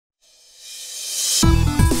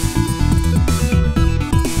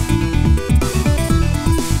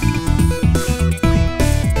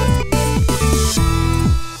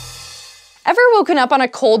Ever woken up on a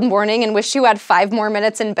cold morning and wished you had 5 more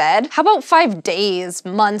minutes in bed? How about 5 days,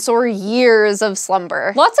 months, or years of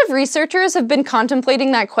slumber? Lots of researchers have been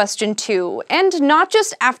contemplating that question too, and not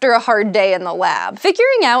just after a hard day in the lab.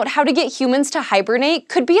 Figuring out how to get humans to hibernate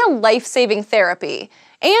could be a life-saving therapy,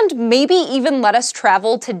 and maybe even let us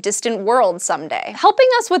travel to distant worlds someday. Helping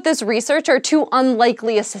us with this research are 2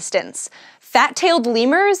 unlikely assistants: fat-tailed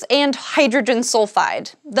lemurs and hydrogen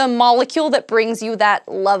sulfide, the molecule that brings you that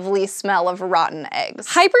lovely smell of rotten eggs.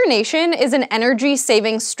 Hibernation is an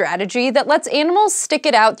energy-saving strategy that lets animals stick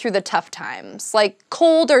it out through the tough times, like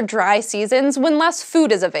cold or dry seasons when less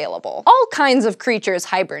food is available. All kinds of creatures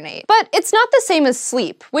hibernate, but it's not the same as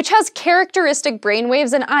sleep, which has characteristic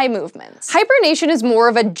brainwaves and eye movements. Hibernation is more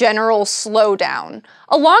of a general slowdown,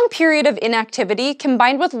 a long period of inactivity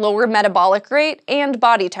combined with lower metabolic rate and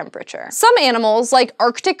body temperature. Some animals, like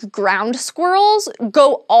Arctic ground squirrels,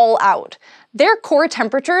 go all out. Their core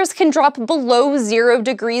temperatures can drop below 0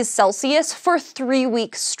 degrees Celsius for 3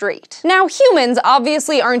 weeks straight. Now, humans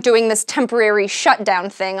obviously aren't doing this temporary shutdown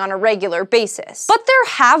thing on a regular basis, but there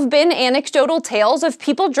have been anecdotal tales of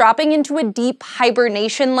people dropping into a deep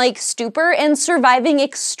hibernation-like stupor and surviving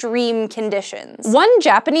extreme conditions. One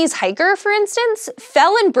Japanese hiker, for instance,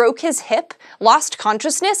 fell and broke his hip, lost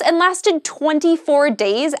consciousness, and lasted 24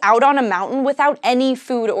 days out on a mountain without any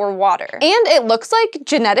food or water. And it looks like,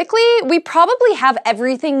 genetically, we probably have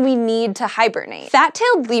everything we need to hibernate.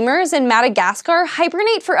 Fat-tailed lemurs in Madagascar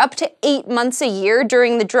hibernate for up to 8 months a year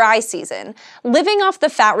during the dry season, living off the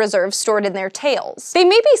fat reserves stored in their tails. They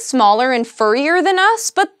may be smaller and furrier than us,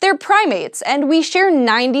 but they're primates, and we share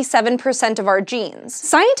 97% of our genes.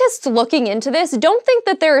 Scientists looking into this don't think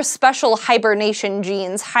that there are special hibernation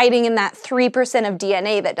genes hiding in that 3% of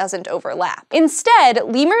DNA that doesn't overlap. Instead,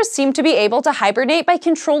 lemurs seem to be able to hibernate by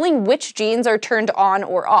controlling which genes are turned on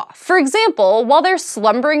or off. For example, while they're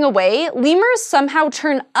slumbering away, lemurs somehow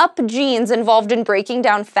turn up genes involved in breaking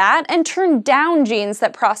down fat and turn down genes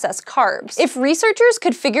that process carbs. If researchers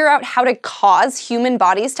could figure out how to cause human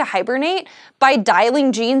bodies to hibernate by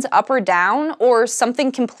dialing genes up or down, or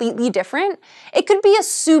something completely different, it could be a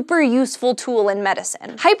super useful tool in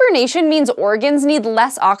medicine. Hibernation means organs need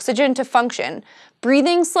less oxygen to function.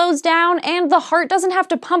 Breathing slows down, and the heart doesn't have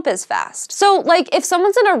to pump as fast. So, like, if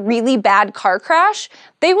someone's in a really bad car crash,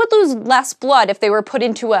 they would lose less blood if they were put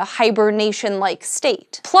into a hibernation-like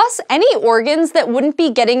state. Plus, any organs that wouldn't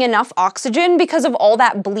be getting enough oxygen because of all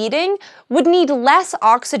that bleeding would need less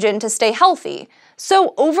oxygen to stay healthy.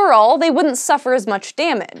 So overall, they wouldn't suffer as much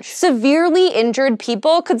damage. Severely injured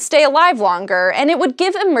people could stay alive longer, and it would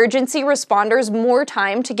give emergency responders more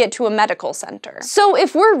time to get to a medical center. So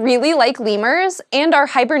if we're really like lemurs, and our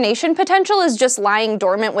hibernation potential is just lying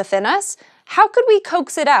dormant within us, how could we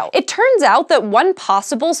coax it out? It turns out that one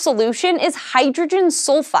possible solution is hydrogen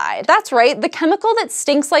sulfide. That's right, the chemical that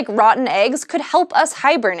stinks like rotten eggs could help us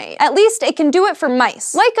hibernate. At least it can do it for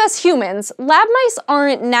mice. Like us humans, lab mice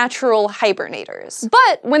aren't natural hibernators.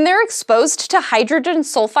 But when they're exposed to hydrogen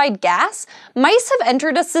sulfide gas, mice have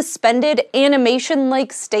entered a suspended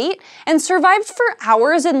animation-like state and survived for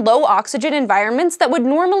hours in low oxygen environments that would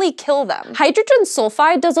normally kill them. Hydrogen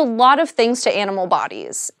sulfide does a lot of things to animal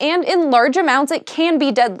bodies, and in large amounts it can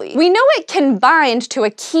be deadly. We know it can bind to a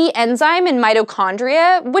key enzyme in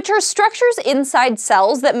mitochondria, which are structures inside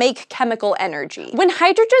cells that make chemical energy. When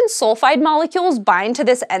hydrogen sulfide molecules bind to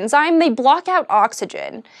this enzyme, they block out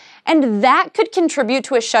oxygen. And that could contribute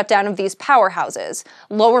to a shutdown of these powerhouses,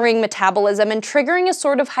 lowering metabolism and triggering a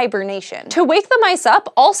sort of hibernation. To wake the mice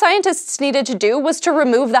up, all scientists needed to do was to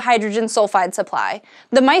remove the hydrogen sulfide supply.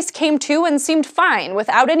 The mice came to and seemed fine,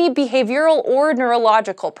 without any behavioral or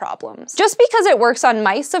neurological problems. Just because it works on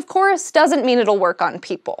mice, of course, doesn't mean it'll work on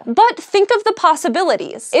people. But think of the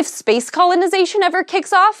possibilities. If space colonization ever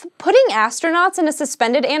kicks off, putting astronauts in a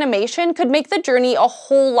suspended animation could make the journey a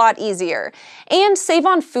whole lot easier, and save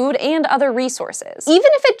on food and other resources.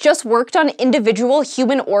 Even if it just worked on individual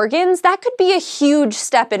human organs, that could be a huge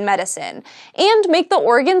step in medicine, and make the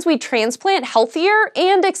organs we transplant healthier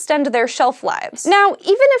and extend their shelf lives. Now,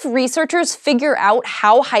 even if researchers figure out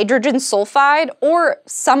how hydrogen sulfide or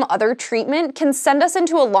some other treatment can send us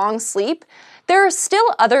into a long sleep, there are still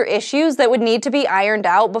other issues that would need to be ironed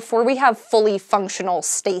out before we have fully functional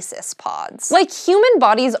stasis pods. Like, human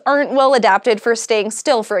bodies aren't well adapted for staying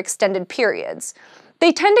still for extended periods.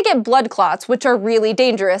 They tend to get blood clots, which are really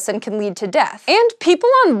dangerous and can lead to death. And people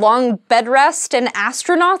on long bed rest and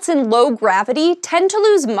astronauts in low gravity tend to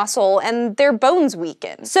lose muscle and their bones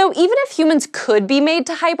weaken. So even if humans could be made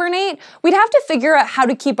to hibernate, we'd have to figure out how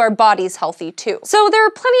to keep our bodies healthy too. So there are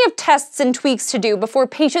plenty of tests and tweaks to do before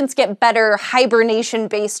patients get better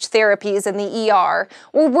hibernation-based therapies in the ER,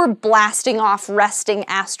 or we're blasting off resting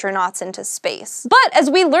astronauts into space. But as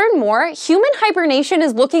we learn more, human hibernation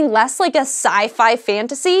is looking less like a sci-fi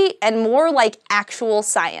fantasy and more like actual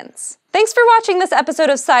science. Thanks for watching this episode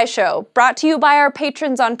of SciShow, brought to you by our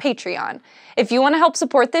patrons on Patreon. If you want to help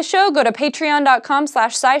support this show, go to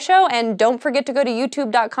patreon.com/scishow, and don't forget to go to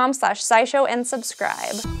youtube.com/scishow and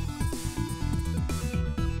subscribe.